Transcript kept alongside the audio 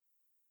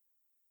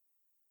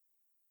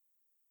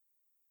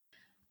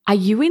Are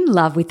you in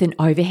love with an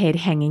overhead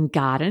hanging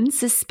garden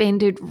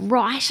suspended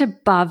right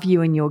above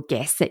you and your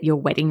guests at your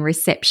wedding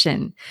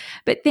reception?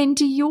 But then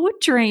do your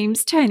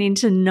dreams turn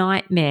into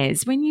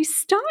nightmares when you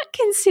start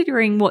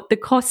considering what the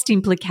cost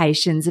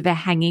implications of a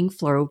hanging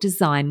floral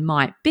design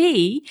might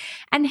be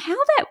and how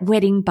that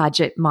wedding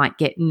budget might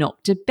get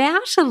knocked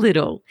about a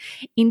little?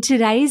 In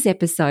today's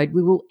episode,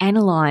 we will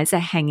analyse a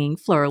hanging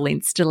floral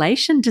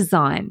installation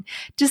design,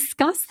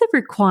 discuss the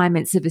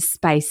requirements of a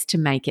space to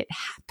make it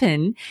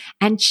happen,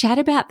 and chat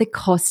about the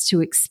cost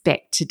to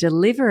expect to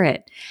deliver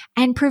it,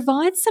 and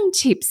provide some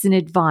tips and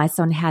advice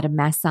on how to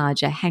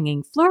massage a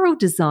hanging floral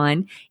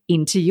design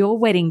into your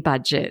wedding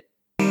budget.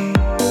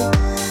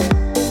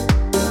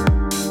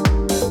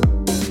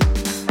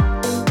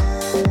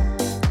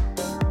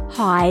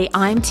 Hi,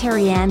 I'm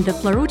Terry Ann, the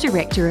Floral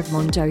Director of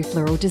Mondo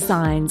Floral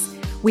Designs.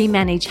 We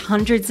manage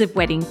hundreds of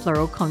wedding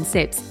floral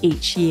concepts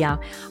each year.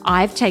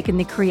 I've taken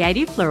the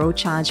creative floral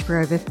charge for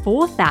over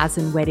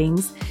 4,000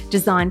 weddings,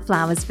 designed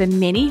flowers for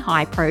many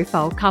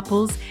high-profile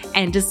couples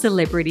and a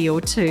celebrity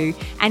or two,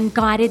 and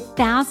guided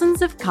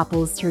thousands of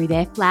couples through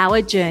their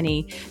flower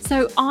journey.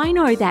 So I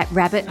know that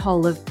rabbit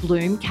hole of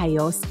bloom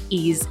chaos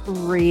is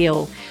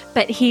real.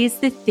 But here's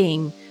the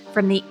thing.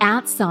 From the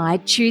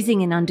outside,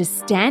 choosing and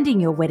understanding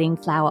your wedding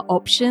flower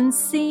options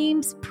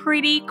seems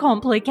pretty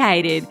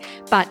complicated.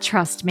 But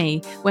trust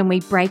me, when we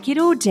break it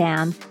all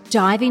down,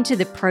 dive into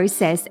the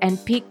process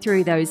and pick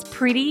through those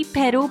pretty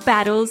petal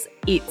battles,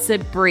 it's a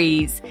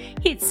breeze.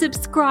 Hit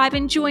subscribe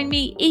and join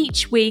me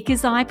each week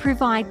as I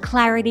provide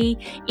clarity,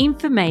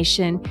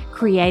 information,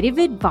 creative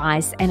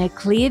advice, and a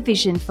clear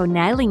vision for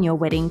nailing your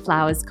wedding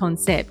flowers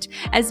concept,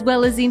 as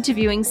well as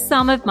interviewing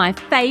some of my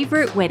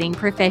favourite wedding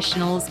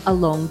professionals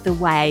along the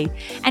way.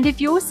 And if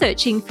you're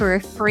searching for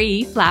a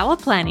free flower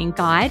planning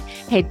guide,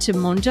 head to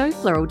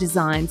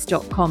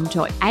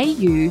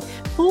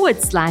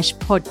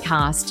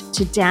mondofloraldesigns.com.au/podcast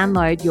to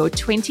download your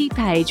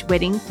 20-page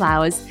wedding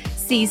flowers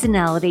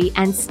seasonality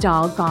and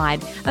style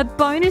guide, a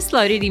bonus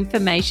loaded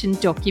information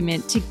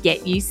document to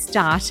get you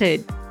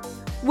started.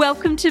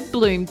 Welcome to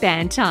Bloom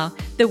Banter,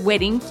 the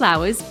Wedding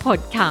Flowers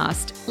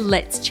podcast.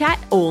 Let's chat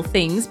all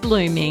things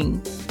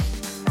blooming.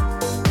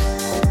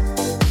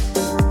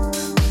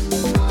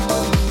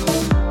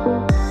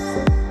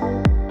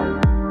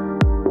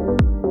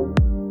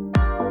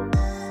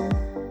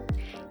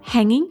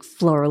 Hanging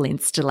floral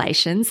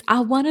installations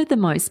are one of the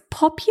most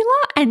popular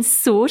and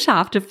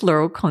sought-after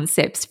floral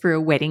concepts for a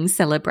wedding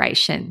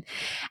celebration,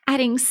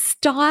 adding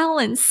style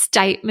and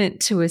statement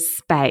to a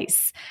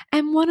space.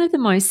 And one of the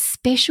most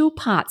special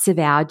parts of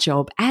our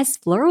job as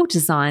floral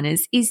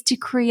designers is to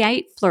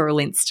create floral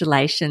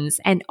installations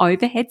and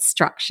overhead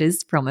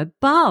structures from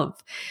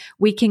above.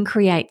 We can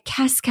create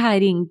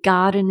cascading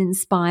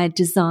garden-inspired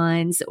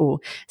designs or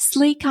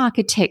sleek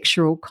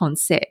architectural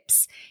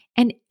concepts.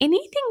 And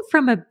anything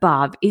from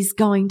above is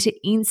going to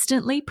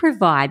instantly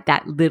provide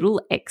that little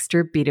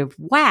extra bit of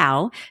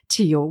wow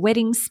to your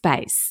wedding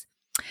space.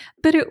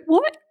 But at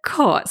what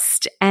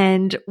cost,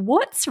 and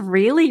what's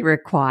really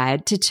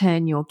required to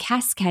turn your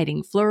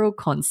cascading floral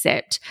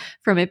concept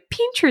from a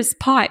Pinterest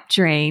pipe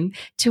dream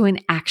to an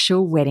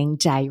actual wedding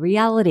day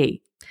reality?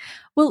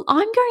 Well,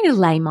 I'm going to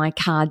lay my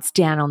cards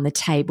down on the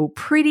table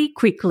pretty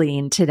quickly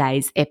in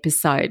today's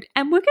episode,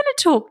 and we're going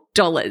to talk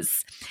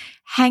dollars.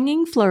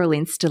 Hanging floral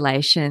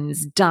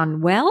installations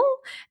done well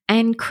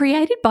and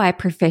created by a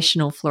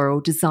professional floral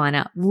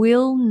designer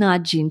will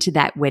nudge into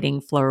that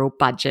wedding floral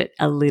budget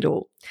a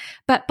little.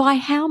 But by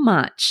how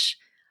much?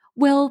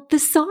 Well, the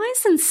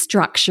size and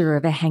structure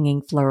of a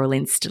hanging floral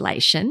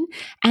installation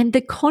and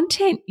the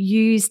content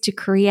used to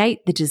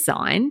create the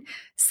design,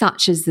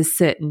 such as the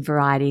certain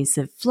varieties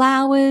of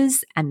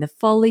flowers and the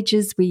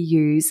foliages we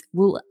use,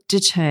 will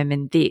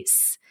determine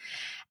this.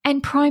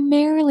 And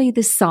primarily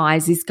the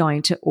size is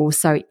going to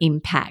also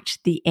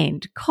impact the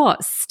end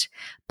cost.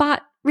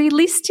 But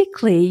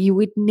realistically, you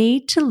would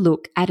need to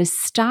look at a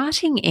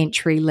starting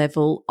entry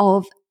level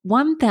of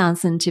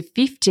 $1,000 to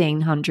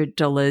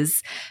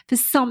 $1,500 for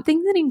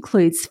something that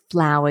includes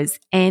flowers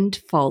and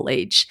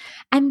foliage.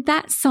 And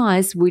that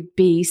size would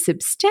be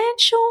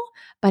substantial,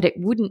 but it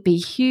wouldn't be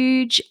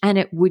huge, and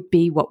it would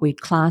be what we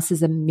class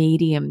as a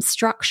medium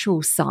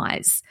structural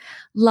size.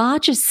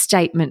 Larger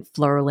statement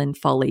floral and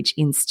foliage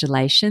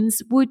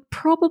installations would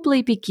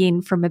probably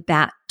begin from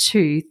about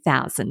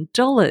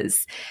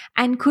 $2,000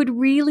 and could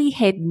really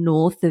head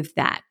north of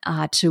that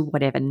to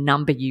whatever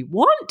number you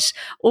want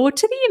or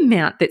to the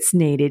amount that's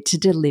needed to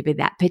deliver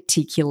that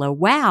particular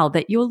wow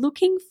that you're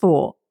looking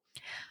for.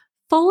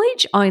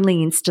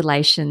 Foliage-only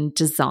installation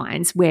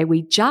designs where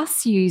we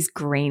just use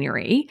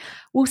greenery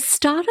will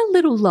start a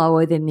little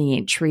lower than the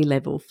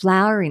entry-level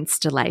flower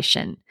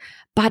installation,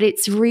 but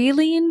it's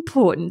really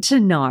important to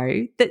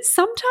know that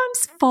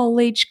sometimes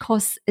foliage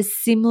costs a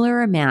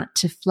similar amount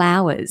to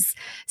flowers,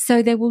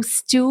 so there will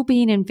still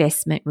be an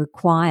investment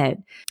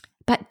required.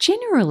 But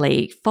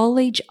generally,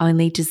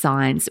 foliage-only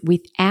designs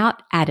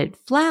without added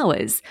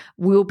flowers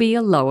will be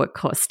a lower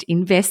cost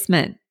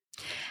investment.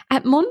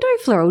 At Mondo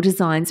Floral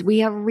Designs,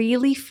 we are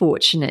really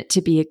fortunate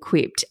to be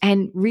equipped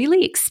and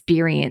really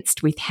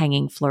experienced with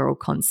hanging floral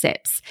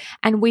concepts,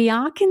 and we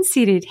are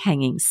considered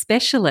hanging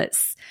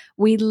specialists.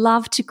 We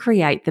love to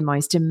create the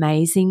most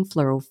amazing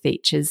floral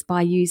features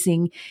by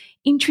using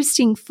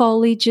interesting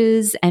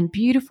foliages and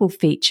beautiful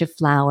feature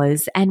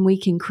flowers, and we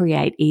can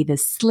create either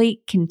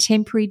sleek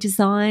contemporary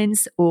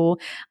designs or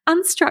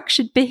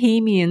unstructured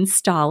bohemian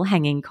style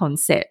hanging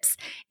concepts.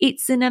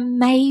 It's an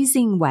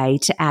amazing way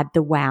to add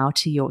the wow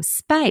to your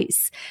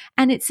space,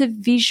 and it's a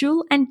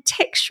visual and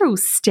textural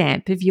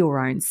stamp of your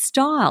own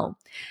style.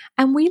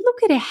 And we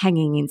look at a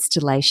hanging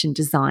installation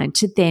design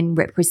to then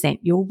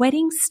represent your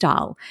wedding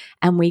style,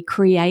 and we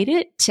create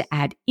it to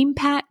add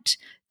impact,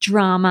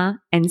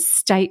 drama, and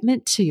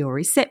statement to your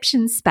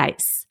reception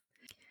space.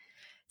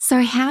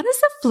 So how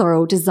does a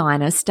floral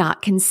designer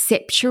start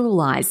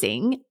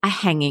conceptualizing a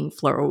hanging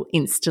floral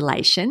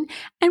installation,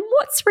 and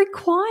what's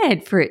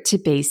required for it to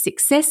be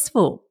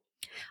successful?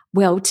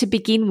 Well, to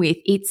begin with,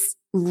 it's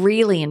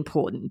really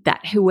important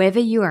that whoever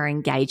you are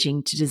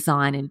engaging to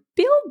design and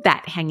build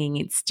that hanging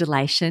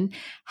installation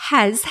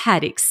has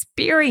had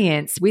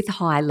experience with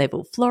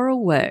high-level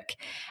floral work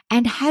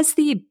and has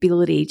the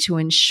ability to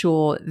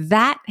ensure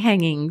that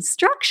hanging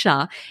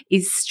structure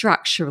is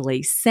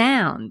structurally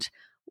sound,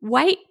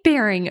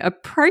 weight-bearing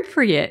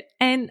appropriate,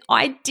 and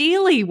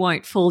ideally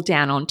won't fall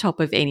down on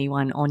top of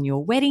anyone on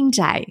your wedding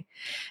day.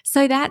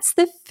 So that's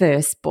the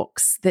first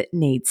box that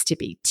needs to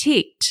be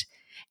ticked.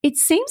 It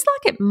seems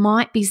like it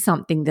might be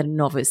something that a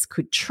novice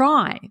could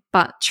try,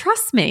 but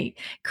trust me,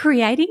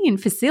 creating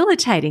and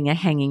facilitating a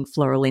hanging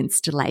floral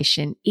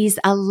installation is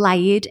a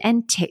layered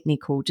and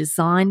technical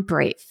design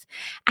brief,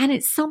 and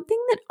it's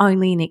something that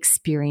only an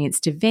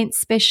experienced event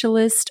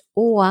specialist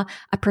or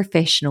a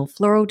professional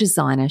floral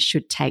designer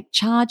should take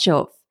charge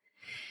of.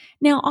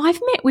 Now, I've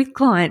met with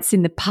clients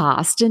in the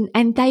past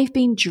and they've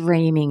been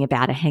dreaming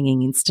about a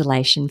hanging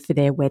installation for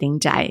their wedding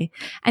day,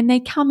 and they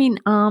come in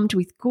armed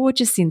with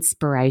gorgeous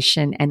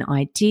inspiration and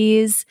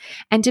ideas,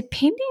 and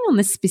depending on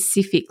the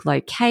specific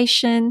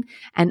location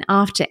and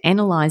after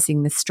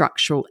analysing the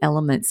structural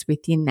elements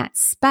within that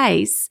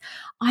space,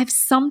 I've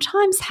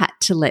sometimes had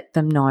to let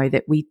them know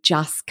that we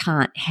just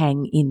can't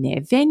hang in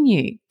their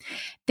venue.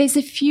 There's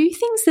a few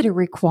things that are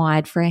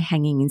required for a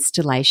hanging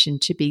installation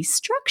to be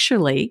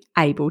structurally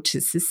able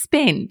to suspend.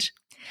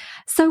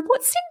 So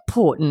what's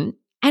important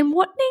and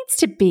what needs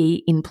to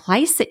be in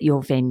place at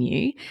your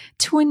venue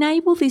to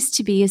enable this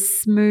to be a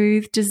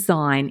smooth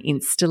design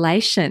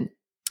installation?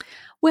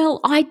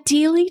 Well,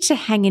 ideally to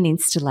hang an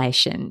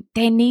installation,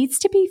 there needs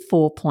to be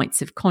 4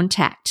 points of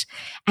contact,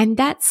 and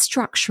that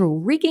structural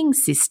rigging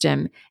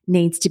system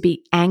needs to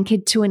be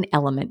anchored to an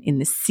element in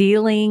the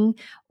ceiling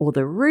or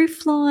the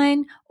roof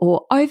line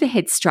or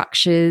overhead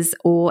structures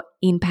or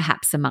in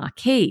perhaps a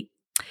marquee.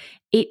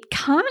 It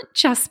can't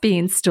just be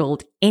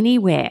installed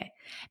anywhere.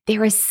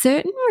 There are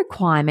certain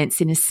requirements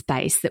in a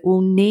space that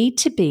will need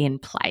to be in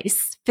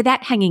place for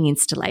that hanging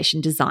installation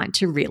design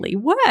to really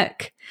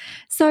work.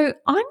 So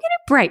I'm going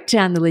to break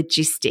down the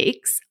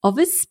logistics of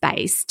a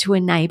space to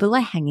enable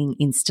a hanging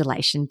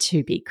installation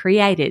to be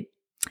created.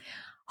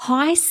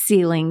 High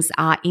ceilings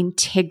are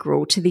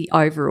integral to the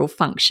overall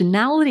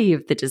functionality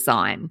of the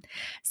design.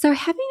 So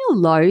having a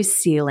low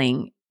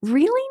ceiling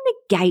really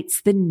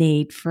negates the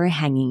need for a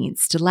hanging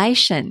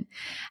installation,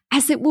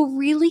 as it will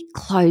really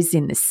close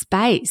in the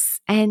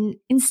space. And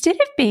instead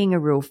of being a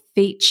real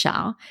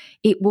feature,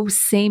 it will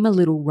seem a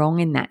little wrong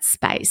in that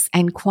space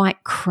and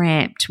quite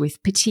cramped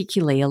with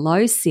particularly a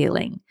low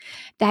ceiling.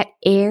 That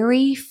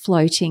airy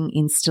floating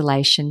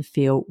installation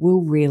feel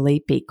will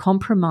really be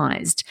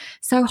compromised.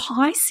 So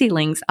high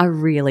ceilings are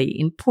really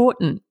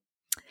important.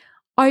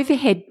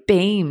 Overhead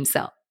beams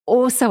are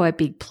also a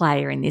big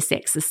player in this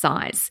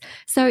exercise.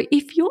 So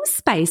if your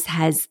space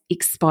has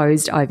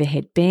exposed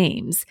overhead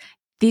beams,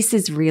 this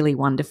is really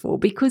wonderful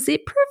because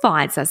it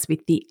provides us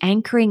with the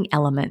anchoring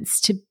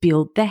elements to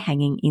build the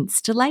hanging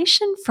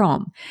installation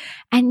from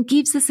and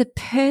gives us a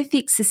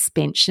perfect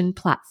suspension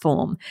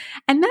platform.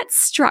 And that's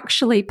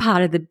structurally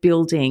part of the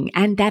building,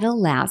 and that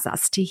allows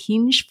us to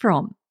hinge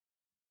from.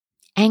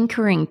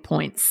 Anchoring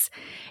points.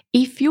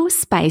 If your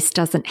space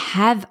doesn't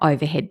have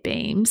overhead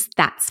beams,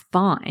 that's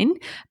fine,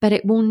 but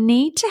it will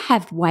need to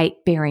have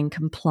weight-bearing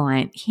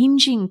compliant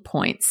hinging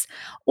points,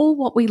 or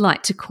what we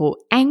like to call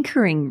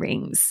anchoring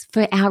rings,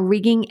 for our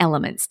rigging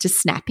elements to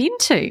snap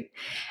into,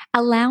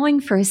 allowing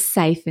for a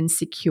safe and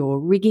secure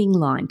rigging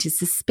line to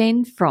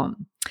suspend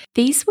from.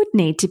 These would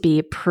need to be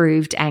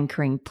approved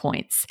anchoring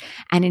points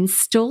and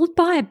installed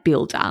by a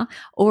builder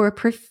or a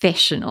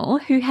professional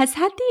who has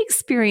had the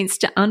experience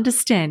to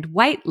understand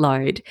weight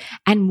load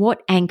and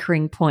what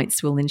anchoring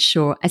points will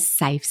ensure a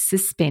safe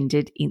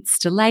suspended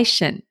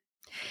installation.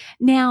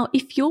 Now,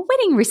 if your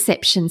wedding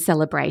reception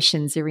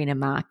celebrations are in a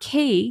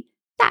marquee,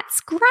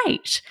 that's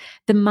great.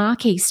 The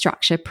marquee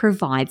structure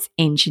provides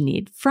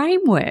engineered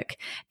framework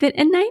that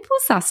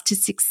enables us to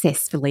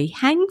successfully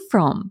hang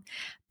from.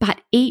 but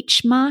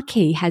each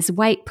marquee has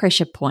weight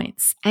pressure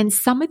points, and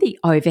some of the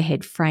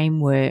overhead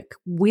framework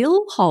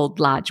will hold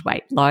large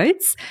weight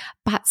loads,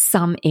 but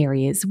some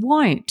areas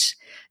won't.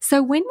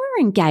 So when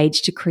we're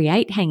engaged to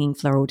create hanging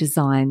floral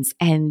designs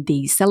and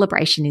the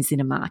celebration is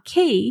in a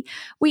marquee,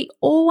 we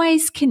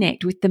always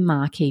connect with the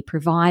marquee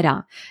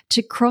provider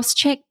to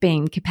cross-check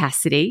beam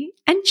capacity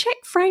and check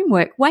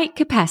framework weight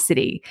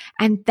capacity,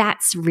 and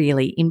that's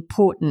really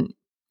important.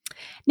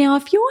 Now,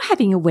 if you're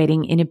having a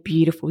wedding in a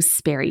beautiful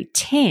Sperry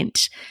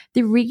tent,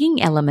 the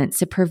rigging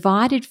elements are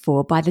provided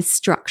for by the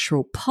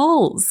structural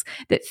poles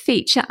that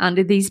feature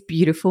under these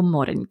beautiful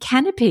modern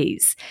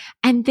canopies.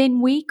 And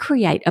then we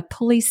create a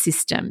pulley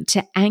system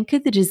to anchor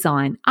the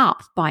design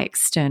up by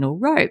external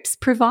ropes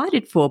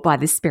provided for by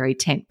the Sperry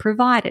tent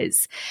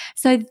providers.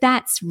 So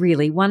that's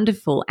really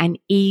wonderful and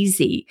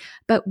easy.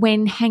 But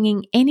when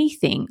hanging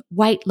anything,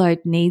 weight load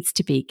needs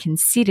to be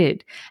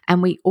considered,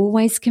 and we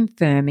always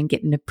confirm and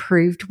get an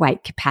approved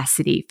weight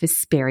capacity for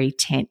Sperry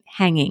tent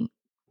hanging.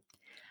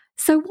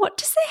 So what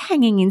does a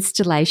hanging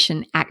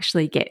installation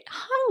actually get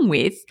hung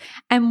with,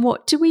 and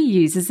what do we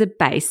use as a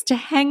base to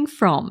hang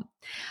from?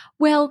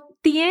 Well,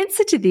 the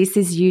answer to this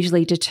is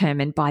usually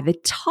determined by the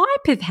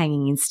type of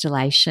hanging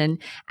installation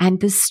and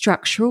the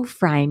structural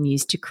frame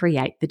used to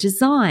create the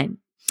design.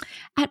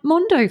 At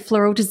Mondo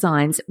Floral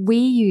Designs, we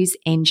use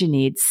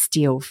engineered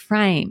steel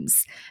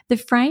frames. The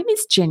frame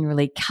is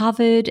generally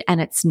covered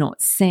and it's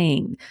not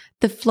seen.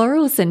 The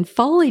florals and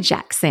foliage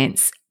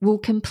accents will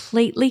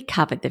completely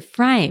cover the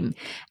frame,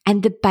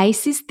 and the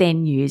base is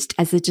then used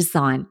as a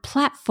design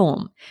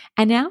platform.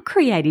 And our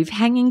creative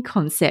hanging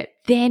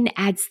concept then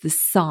adds the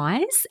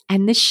size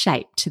and the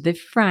shape to the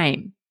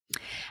frame.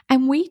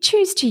 And we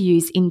choose to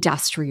use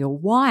industrial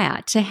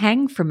wire to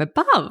hang from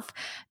above.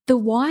 The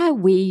wire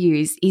we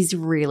use is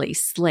really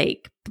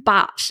sleek,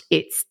 but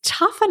it's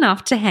tough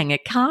enough to hang a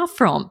car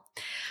from.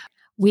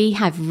 We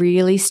have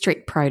really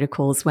strict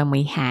protocols when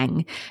we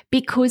hang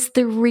because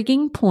the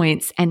rigging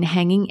points and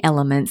hanging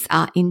elements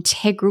are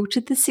integral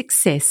to the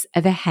success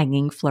of a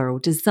hanging floral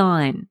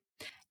design.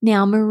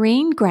 Now,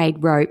 marine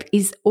grade rope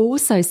is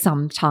also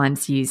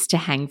sometimes used to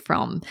hang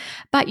from,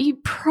 but you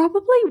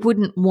probably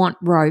wouldn't want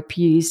rope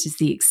used as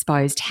the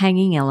exposed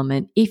hanging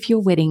element if your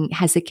wedding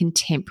has a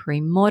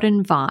contemporary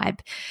modern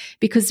vibe,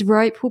 because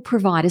rope will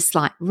provide a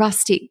slight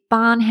rustic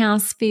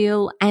barnhouse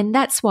feel, and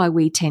that's why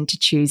we tend to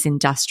choose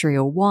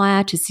industrial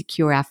wire to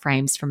secure our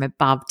frames from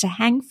above to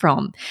hang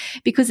from,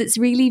 because it's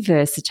really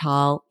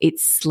versatile,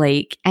 it's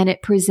sleek, and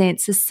it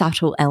presents a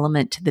subtle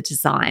element to the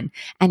design,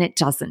 and it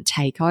doesn't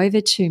take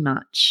over too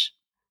much.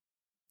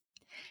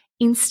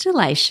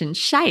 Installation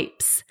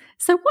shapes.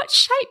 So what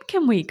shape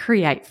can we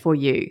create for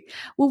you?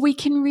 Well, we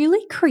can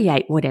really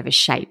create whatever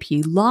shape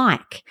you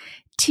like.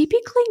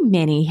 Typically,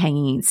 many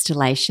hanging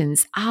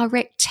installations are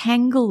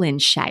rectangle in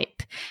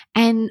shape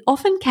and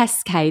often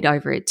cascade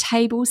over a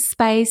table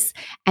space,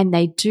 and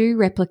they do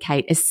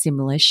replicate a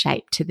similar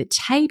shape to the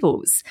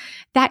tables.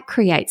 That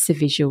creates a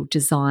visual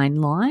design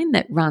line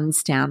that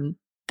runs down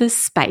the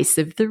space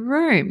of the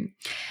room.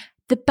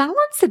 The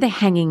balance of the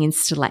hanging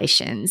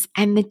installations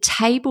and the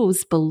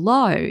tables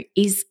below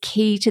is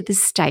key to the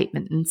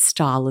statement and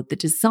style of the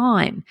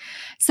design.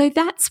 So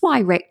that's why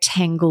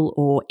rectangle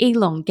or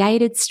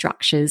elongated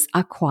structures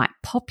are quite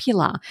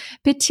popular,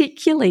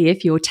 particularly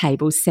if your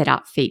table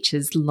setup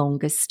features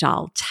longer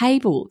style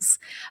tables.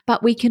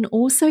 But we can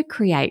also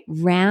create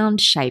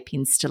round shape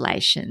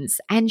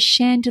installations and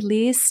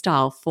chandelier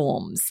style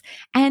forms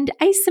and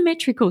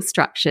asymmetrical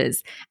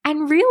structures,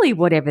 and really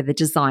whatever the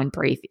design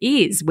brief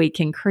is, we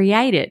can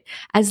create it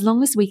as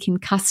long as we can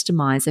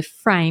customize a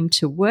frame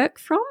to work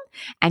from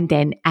and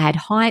then add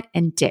height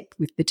and depth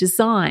with the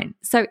design.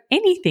 So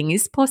anything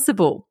is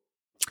possible.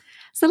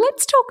 So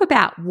let's talk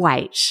about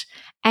weight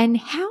and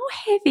how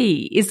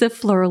heavy is a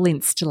floral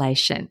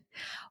installation.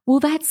 Well,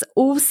 that's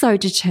also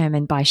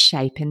determined by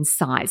shape and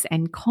size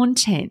and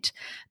content,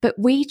 but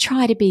we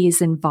try to be as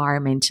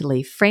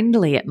environmentally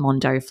friendly at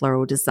Mondo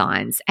Floral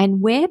Designs,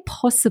 and where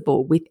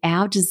possible with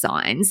our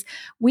designs,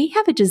 we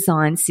have a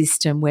design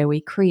system where we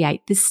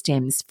create the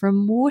stems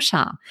from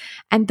water,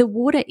 and the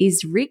water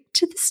is rigged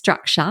to the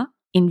structure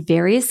in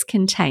various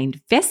contained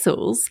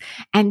vessels,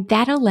 and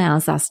that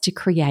allows us to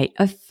create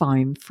a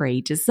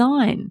foam-free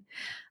design.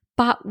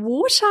 But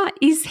water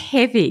is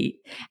heavy,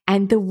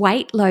 and the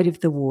weight load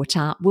of the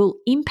water will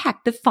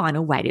impact the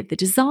final weight of the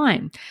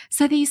design.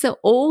 So these are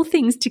all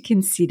things to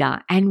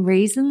consider and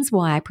reasons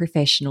why a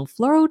professional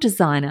floral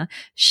designer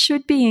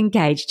should be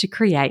engaged to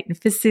create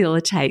and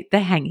facilitate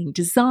the hanging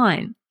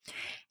design.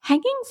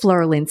 Hanging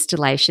floral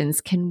installations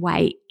can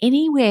weigh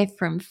anywhere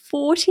from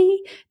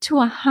 40 to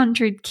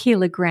 100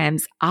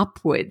 kilograms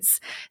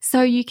upwards,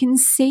 so you can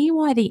see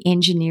why the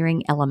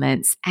engineering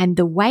elements and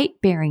the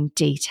weight-bearing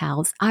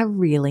details are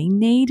really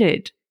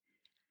needed.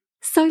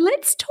 So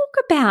let's talk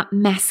about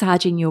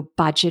massaging your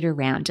budget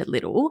around a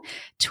little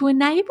to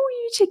enable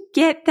you to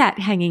get that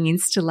hanging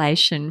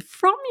installation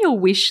from your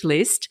wish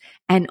list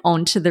and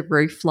onto the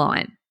roof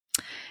line.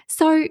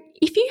 So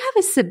if you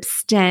have a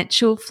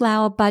substantial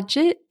flower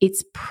budget,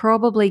 it's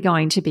probably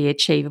going to be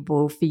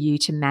achievable for you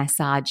to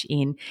massage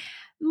in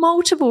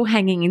multiple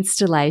hanging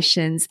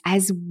installations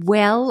as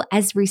well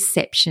as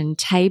reception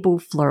table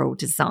floral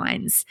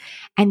designs.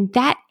 And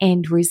that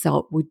end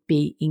result would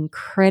be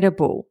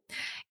incredible.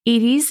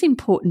 It is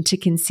important to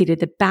consider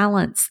the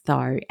balance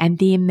though, and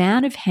the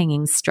amount of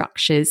hanging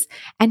structures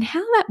and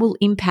how that will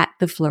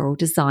impact the floral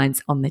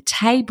designs on the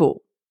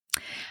table.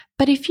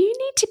 But if you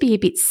need to be a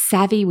bit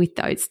savvy with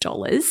those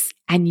dollars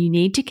and you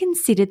need to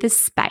consider the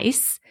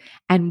space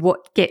and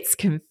what gets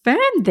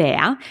confirmed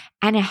there,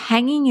 and a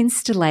hanging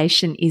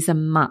installation is a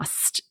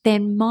must,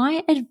 then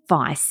my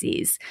advice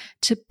is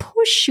to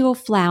push your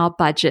flower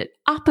budget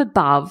up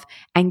above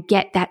and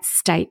get that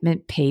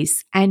statement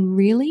piece and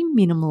really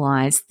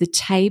minimize the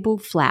table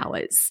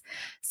flowers.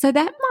 So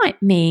that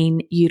might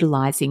mean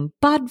utilizing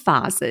bud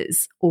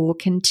vases or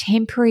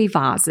contemporary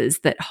vases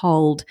that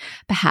hold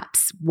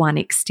perhaps one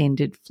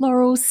extended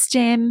floral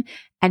stem,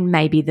 and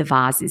maybe the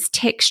vase is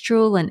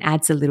textural and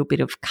adds a little bit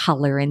of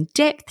color and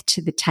depth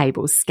to the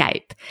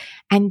tablescape.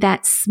 And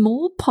that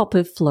small pop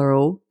of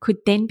floral could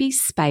then be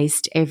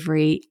spaced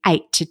every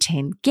 8 to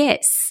 10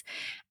 guests.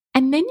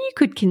 And then you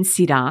could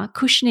consider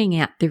cushioning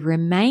out the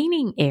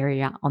remaining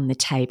area on the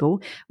table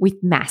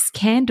with mass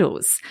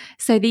candles.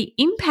 So the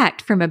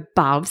impact from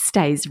above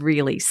stays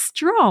really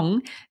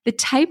strong. The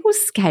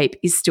tablescape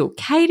is still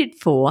catered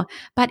for,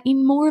 but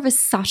in more of a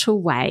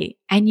subtle way,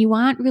 and you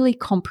aren't really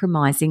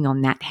compromising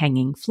on that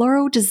hanging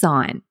floral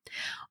design.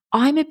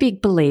 I'm a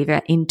big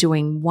believer in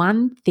doing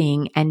one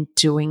thing and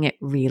doing it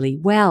really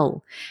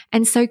well.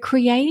 And so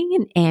creating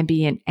an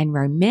ambient and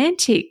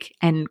romantic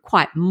and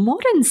quite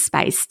modern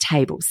space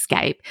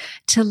tablescape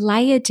to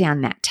layer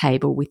down that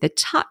table with a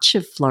touch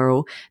of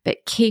floral,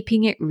 but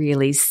keeping it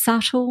really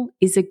subtle,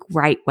 is a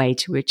great way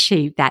to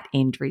achieve that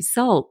end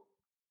result.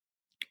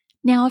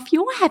 Now, if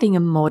you're having a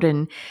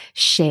modern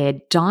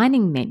shared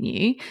dining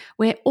menu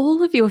where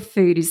all of your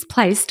food is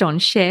placed on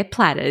share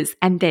platters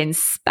and then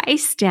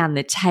spaced down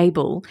the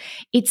table,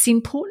 it's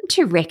important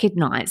to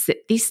recognize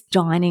that this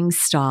dining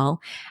style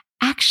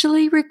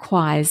actually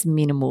requires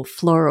minimal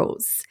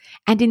florals.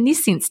 And in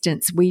this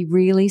instance, we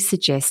really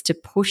suggest to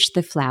push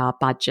the flower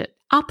budget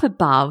up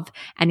above,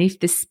 and if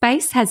the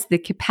space has the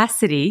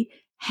capacity,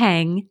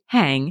 hang,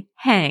 hang,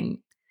 hang.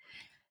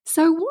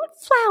 So what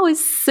flowers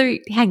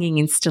suit hanging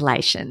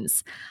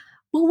installations?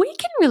 Well, we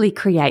can really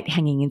create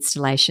hanging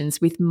installations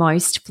with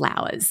most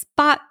flowers,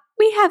 but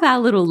we have our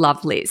little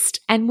love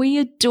list, and we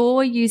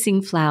adore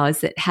using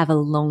flowers that have a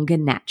longer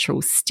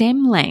natural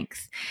stem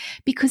length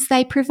because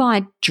they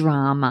provide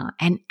drama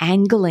and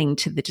angling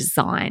to the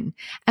design.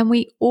 And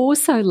we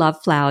also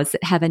love flowers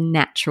that have a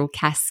natural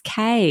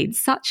cascade,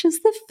 such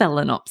as the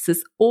Phalaenopsis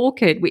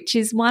orchid, which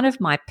is one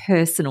of my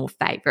personal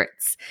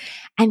favourites.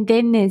 And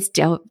then there's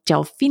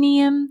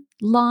delphinium,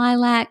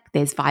 lilac,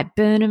 there's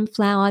viburnum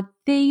flower.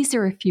 These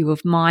are a few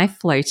of my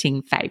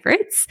floating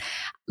favourites.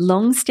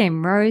 Long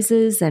stem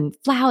roses and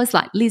flowers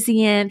like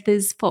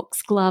lisianthus,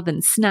 foxglove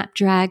and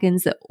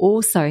snapdragons are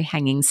also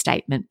hanging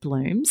statement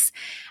blooms.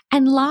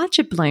 And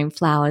larger bloom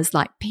flowers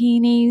like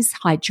peonies,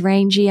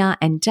 hydrangea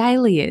and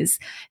dahlias,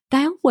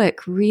 they'll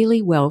work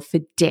really well for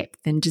depth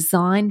and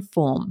design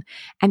form.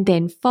 And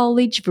then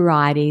foliage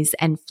varieties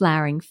and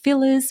flowering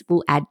fillers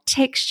will add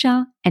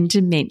texture and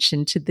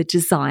dimension to the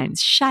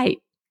design's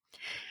shape.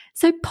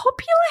 So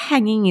popular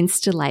hanging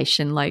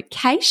installation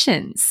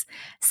locations.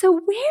 So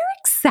where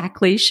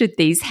exactly should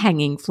these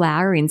hanging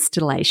flower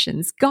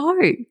installations go?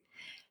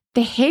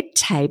 The head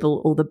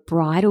table or the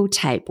bridal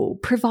table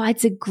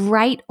provides a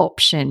great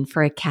option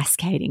for a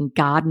cascading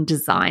garden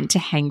design to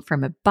hang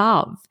from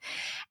above.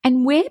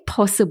 And where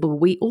possible,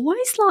 we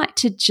always like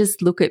to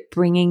just look at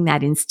bringing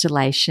that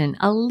installation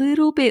a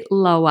little bit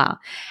lower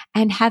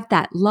and have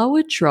that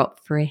lower drop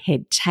for a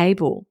head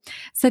table.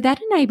 So that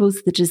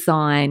enables the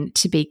design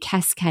to be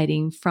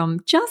cascading from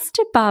just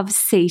above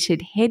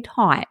seated head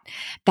height.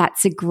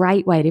 That's a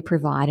great way to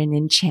provide an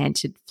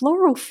enchanted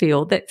floral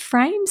feel that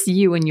frames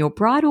you and your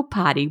bridal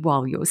party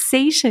while you're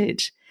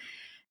seated.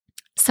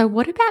 So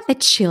what about the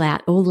chill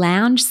out or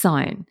lounge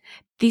zone?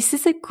 This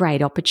is a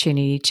great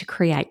opportunity to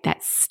create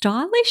that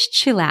stylish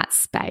chill out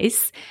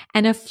space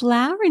and a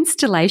flower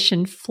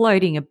installation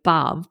floating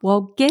above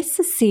while guests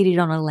are seated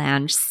on a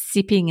lounge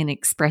sipping an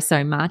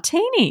espresso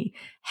martini.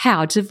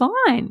 How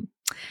divine!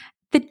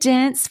 The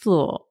dance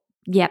floor.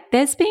 Yep,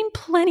 there's been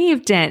plenty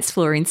of dance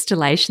floor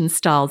installation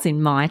styles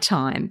in my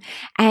time.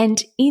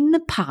 And in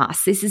the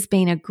past, this has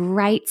been a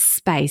great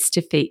space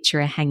to feature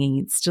a hanging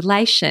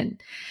installation.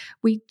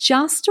 We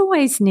just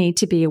always need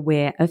to be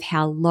aware of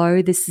how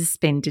low the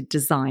suspended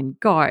design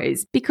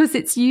goes because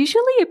it's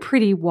usually a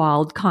pretty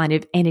wild kind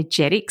of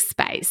energetic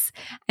space.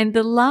 And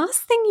the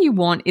last thing you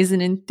want is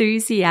an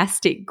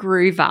enthusiastic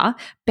groover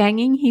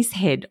banging his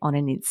head on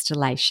an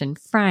installation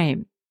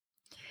frame.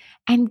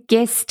 And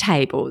guest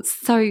tables.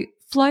 So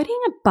floating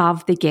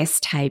above the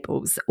guest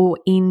tables or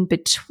in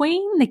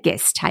between the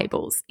guest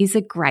tables is a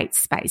great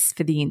space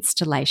for the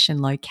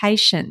installation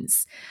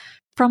locations.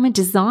 From a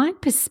design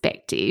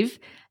perspective,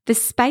 the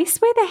space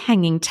where the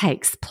hanging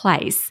takes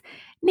place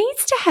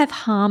needs to have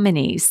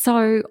harmony,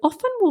 so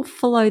often we'll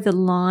follow the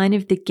line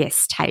of the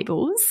guest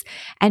tables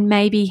and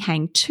maybe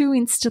hang 2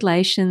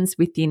 installations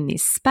within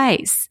this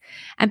space.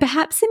 And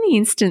perhaps in the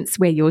instance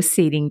where your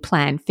seating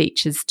plan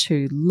features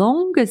 2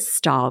 longer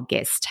style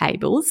guest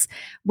tables,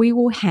 we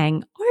will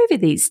hang over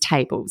these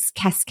tables,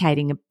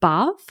 cascading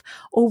above,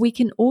 or we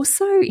can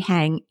also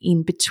hang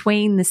in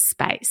between the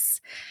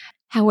space.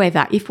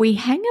 However, if we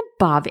hang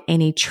above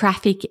any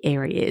traffic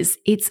areas,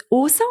 it's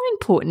also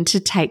important to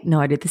take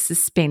note of the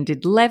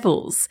suspended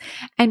levels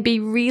and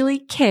be really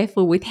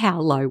careful with how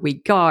low we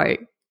go.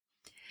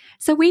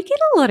 So we get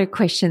a lot of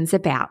questions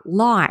about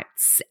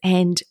lights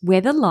and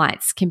whether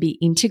lights can be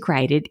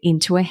integrated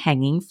into a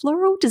hanging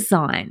floral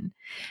design.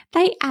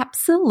 They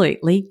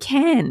absolutely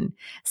can.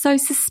 So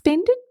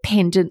suspended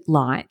pendant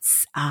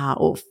lights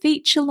or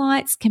feature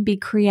lights can be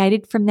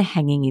created from the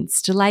hanging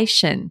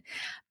installation,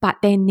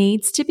 but there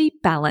needs to be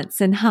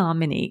balance and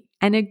harmony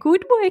and a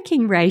good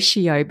working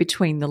ratio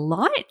between the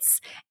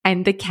lights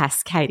and the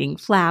cascading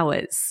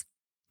flowers.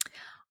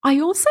 I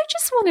also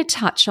just want to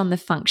touch on the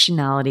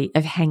functionality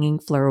of hanging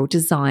floral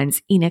designs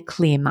in a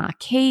clear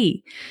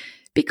marquee,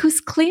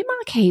 because clear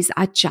marquees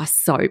are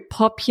just so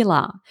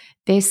popular.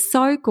 They're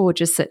so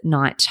gorgeous at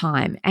night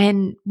time,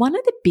 and one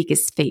of the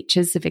biggest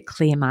features of a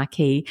clear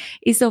marquee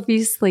is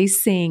obviously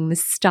seeing the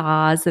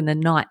stars and the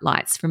night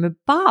lights from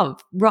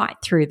above right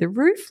through the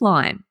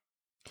roofline.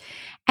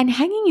 And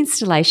hanging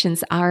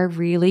installations are a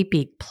really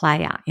big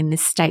player in the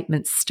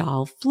statement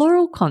style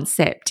floral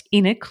concept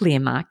in a clear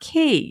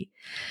marquee.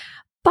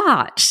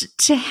 But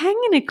to hang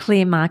in a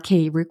clear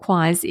marquee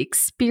requires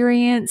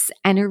experience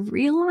and a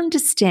real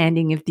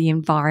understanding of the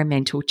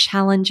environmental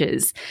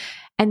challenges,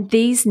 and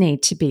these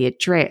need to be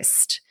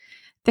addressed.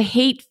 The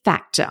heat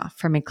factor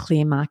from a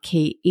clear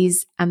marquee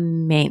is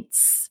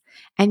immense.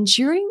 And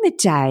during the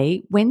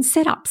day, when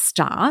setup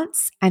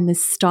starts and the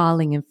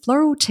styling and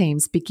floral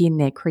teams begin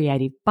their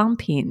creative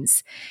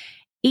bump-ins,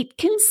 it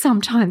can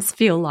sometimes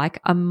feel like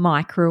a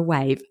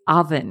microwave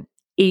oven,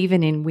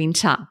 even in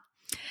winter.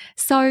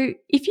 So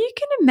if you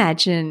can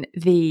imagine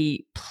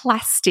the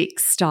plastic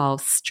style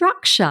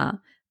structure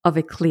of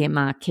a clear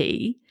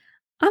marquee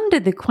under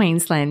the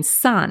Queensland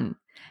sun,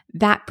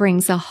 that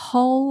brings a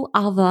whole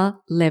other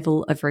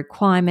level of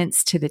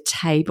requirements to the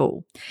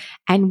table.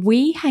 And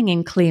we hang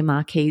in clear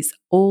marquees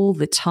all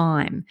the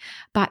time,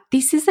 but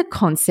this is a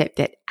concept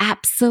that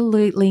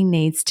absolutely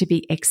needs to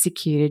be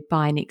executed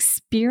by an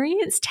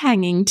experienced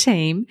hanging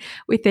team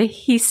with a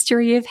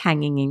history of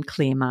hanging in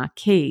clear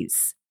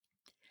marquees.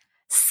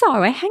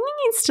 So a hanging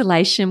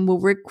installation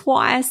will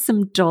require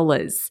some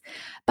dollars,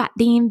 but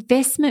the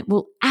investment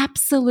will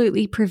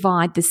absolutely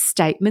provide the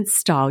statement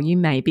style you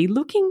may be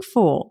looking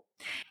for.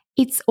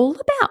 It's all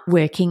about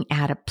working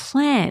out a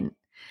plan,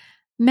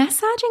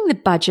 massaging the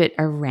budget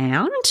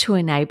around to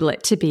enable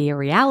it to be a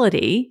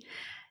reality,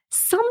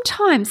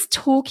 sometimes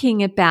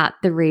talking about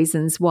the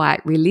reasons why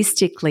it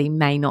realistically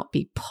may not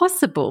be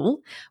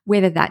possible,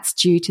 whether that's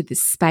due to the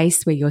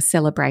space where your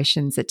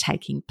celebrations are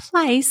taking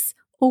place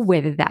or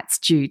whether that's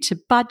due to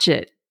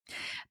budget.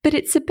 But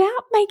it's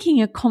about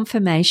making a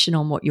confirmation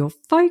on what your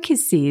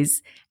focus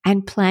is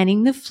and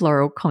planning the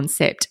floral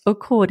concept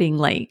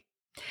accordingly.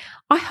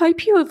 I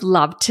hope you have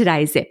loved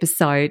today's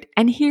episode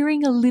and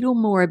hearing a little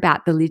more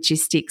about the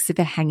logistics of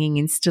a hanging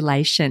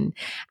installation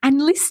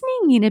and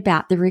listening in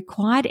about the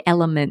required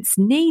elements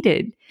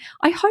needed.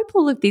 I hope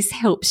all of this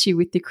helps you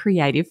with the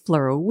creative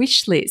floral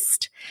wish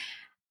list.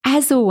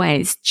 As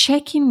always,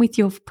 check in with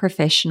your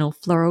professional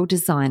floral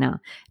designer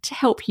to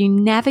help you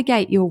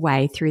navigate your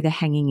way through the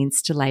hanging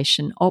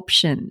installation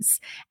options.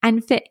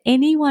 And for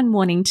anyone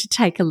wanting to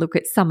take a look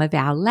at some of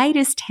our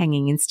latest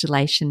hanging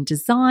installation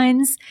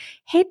designs,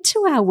 head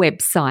to our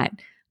website,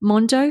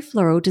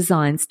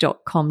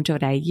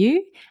 mondofloraldesigns.com.au,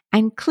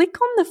 and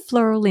click on the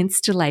Floral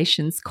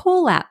Installations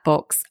call-out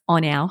box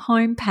on our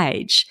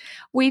homepage.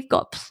 We've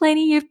got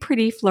plenty of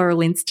pretty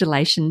floral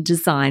installation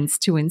designs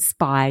to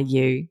inspire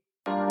you.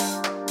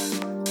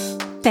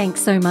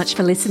 Thanks so much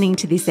for listening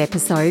to this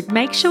episode.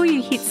 Make sure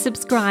you hit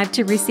subscribe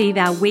to receive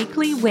our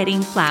weekly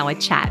wedding flower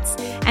chats.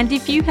 And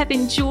if you have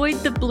enjoyed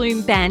the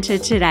Bloom banter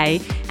today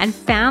and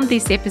found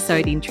this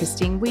episode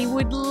interesting, we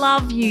would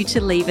love you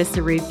to leave us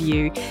a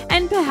review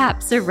and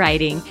perhaps a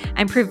rating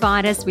and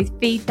provide us with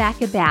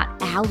feedback about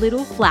our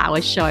little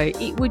flower show.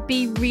 It would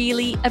be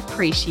really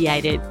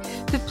appreciated.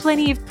 For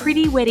plenty of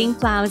pretty wedding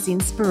flowers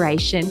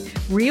inspiration,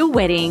 real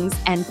weddings,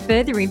 and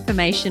further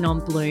information on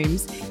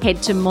blooms,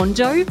 head to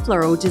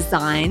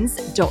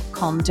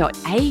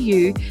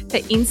mondofloraldesigns.com.au for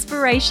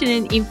inspiration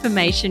and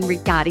information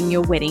regarding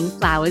your wedding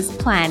flowers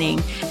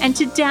planning. And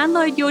to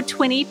download your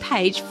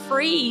 20-page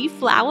free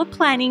flower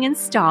planning and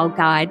style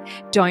guide,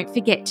 don't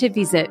forget to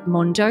visit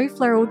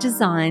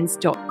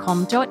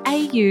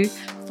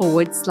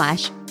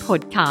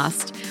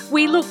mondofloraldesigns.com.au/podcast.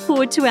 We look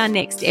forward to our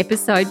next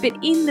episode, but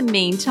in the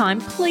meantime,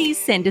 please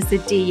send us a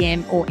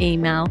DM or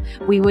email.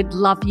 We would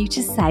love you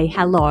to say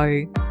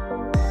hello.